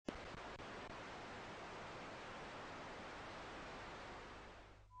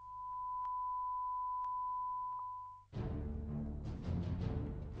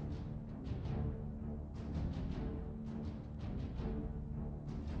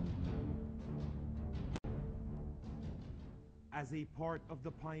As a part of the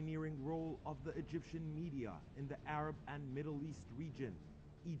pioneering role of the Egyptian media in the Arab and Middle East region,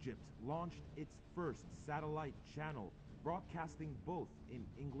 Egypt launched its first satellite channel, broadcasting both in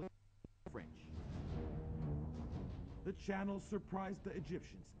English and French. The channel surprised the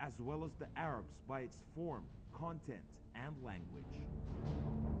Egyptians as well as the Arabs by its form, content, and language.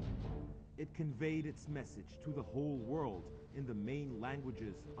 It conveyed its message to the whole world in the main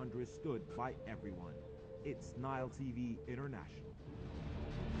languages understood by everyone. It's Nile TV International.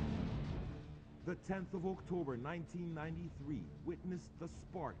 The 10th of October 1993 witnessed the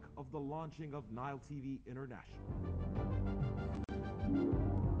spark of the launching of Nile TV International.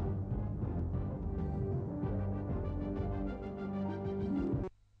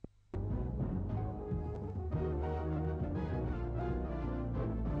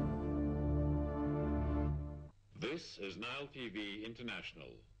 This is Nile TV International,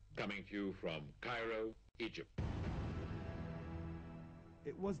 coming to you from Cairo, Egypt.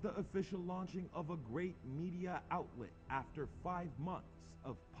 It was the official launching of a great media outlet after 5 months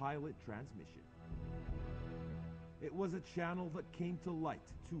of pilot transmission. It was a channel that came to light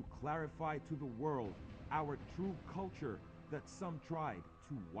to clarify to the world our true culture that some tried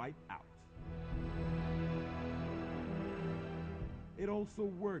to wipe out. It also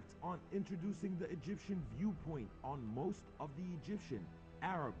worked on introducing the Egyptian viewpoint on most of the Egyptian,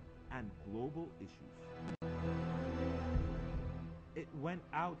 Arab, and global issues. It went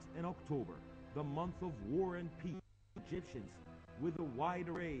out in October, the month of war and peace for Egyptians, with a wide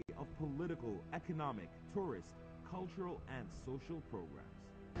array of political, economic, tourist, cultural, and social programs.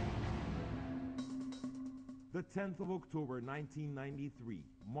 The 10th of October 1993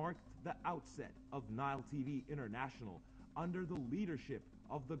 marked the outset of Nile TV International under the leadership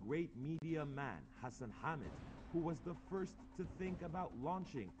of the great media man Hassan Hamid, who was the first to think about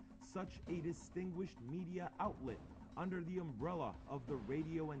launching such a distinguished media outlet under the umbrella of the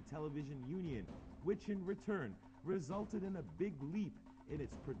Radio and Television Union, which in return resulted in a big leap in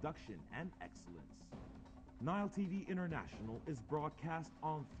its production and excellence. Nile TV International is broadcast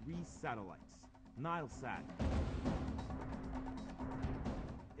on 3 satellites: Nilesat,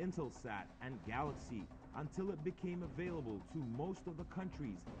 Intelsat, and Galaxy, until it became available to most of the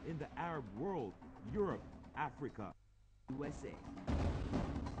countries in the Arab world, Europe, Africa, USA.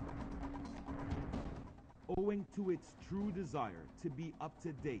 Owing to its true desire to be up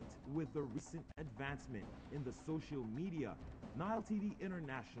to date with the recent advancement in the social media, Nile TV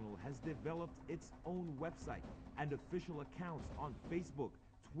International has developed its own website and official accounts on Facebook,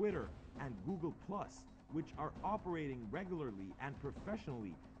 Twitter, and Google+, which are operating regularly and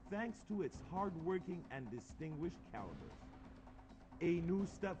professionally thanks to its hard-working and distinguished caliber. A new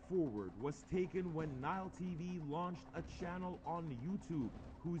step forward was taken when Nile TV launched a channel on YouTube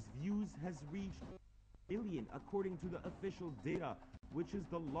whose views has reached million according to the official data, which is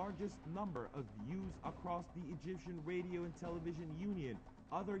the largest number of views across the Egyptian Radio and Television Union,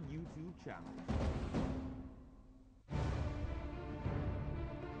 other YouTube channels.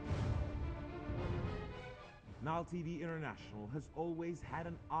 Nile TV International has always had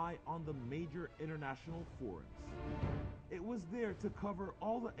an eye on the major international forums. It was there to cover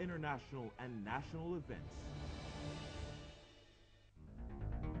all the international and national events.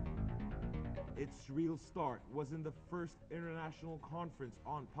 Its real start was in the first international conference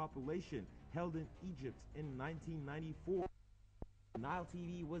on population held in Egypt in 1994. Nile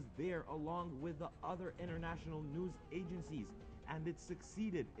TV was there along with the other international news agencies, and it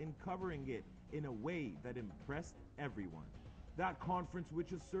succeeded in covering it in a way that impressed everyone. That conference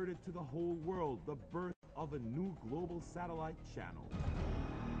which asserted to the whole world the birth of a new global satellite channel.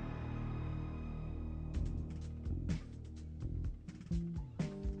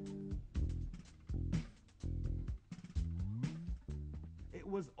 It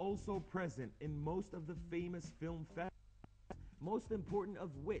was also present in most of the famous film festivals, most important of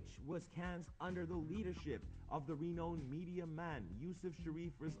which was Cannes under the leadership of the renowned media man Yusuf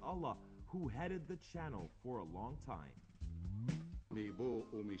Sharif Rizallah, who headed the channel for a long time.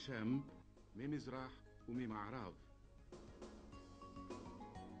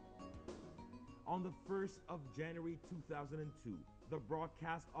 On the 1st of January 2002, the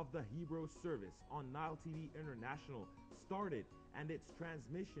broadcast of the Hebrew service on Nile TV International started, and its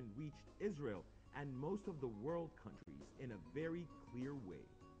transmission reached Israel and most of the world countries in a very clear way.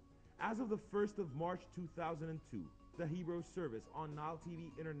 As of the 1st of March 2002, the Hebrew service on Nile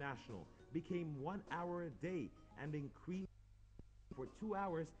TV International became 1 hour a day and increased for 2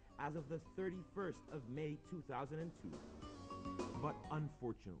 hours as of the 31st of May 2002. But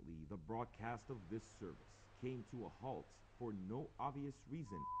unfortunately, the broadcast of this service came to a halt for no obvious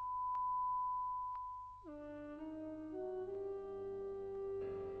reason.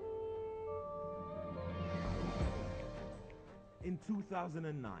 In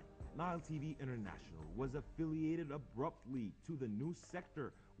 2009, Nile TV International was affiliated abruptly to the news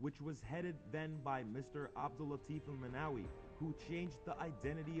sector, which was headed then by Mr. Abdulatif Al-Manawi, who changed the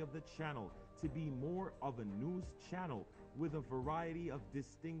identity of the channel to be more of a news channel with a variety of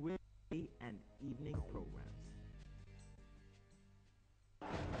distinguished day and evening programs.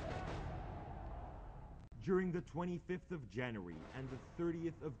 During the 25th of January and the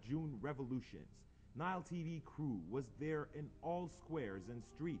 30th of June revolutions, Nile TV crew was there in all squares and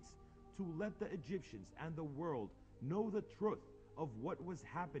streets to let the Egyptians and the world know the truth of what was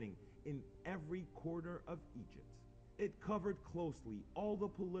happening in every corner of Egypt. It covered closely all the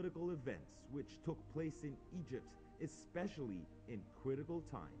political events which took place in Egypt, especially in critical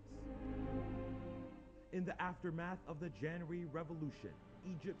times. In the aftermath of the January Revolution,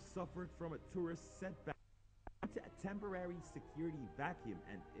 Egypt suffered from a tourist setback to a temporary security vacuum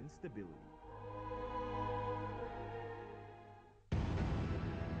and instability.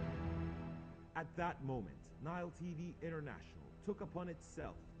 At that moment, Nile TV International took upon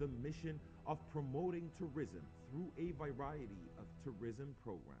itself the mission of promoting tourism through a variety of tourism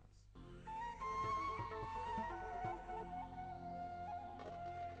programs.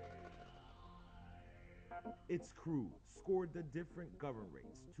 Its crew scored the different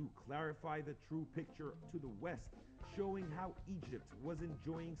governorates to clarify the true picture to the West, showing how Egypt was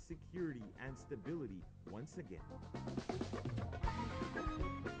enjoying security and stability once again.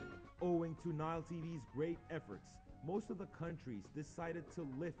 Owing to Nile TV's great efforts, most of the countries decided to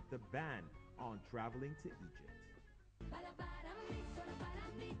lift the ban on traveling to Egypt.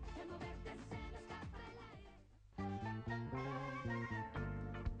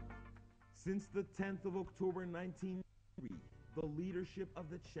 Since the 10th of October 1993, the leadership of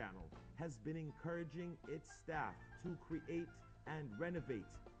the channel has been encouraging its staff to create and renovate,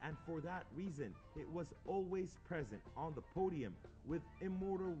 and for that reason, it was always present on the podium with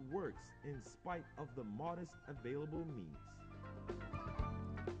immortal works in spite of the modest available means.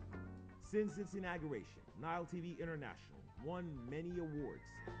 Since its inauguration, Nile TV International won many awards.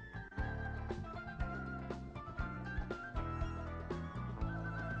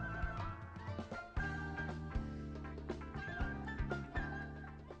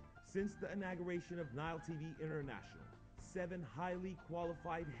 Since the inauguration of Nile TV International, 7 highly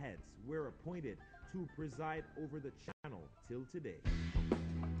qualified heads were appointed to preside over the channel till today.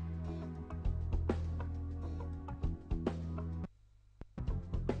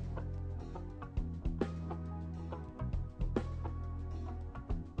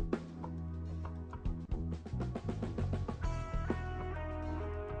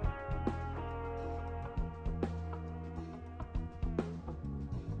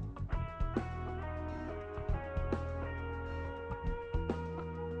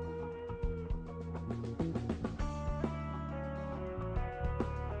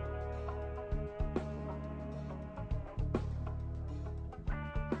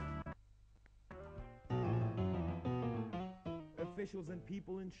 Officials and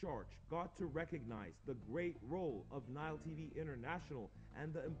people in charge got to recognize the great role of Nile TV International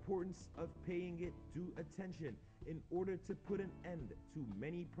and the importance of paying it due attention in order to put an end to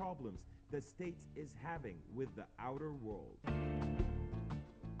many problems the state is having with the outer world.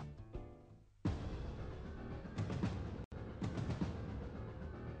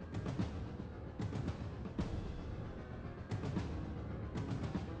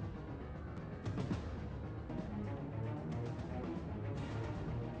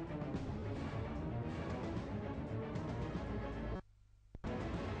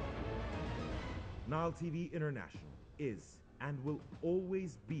 Nile TV International is and will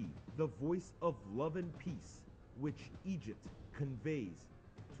always be the voice of love and peace which Egypt conveys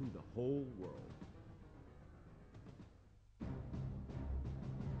to the whole world.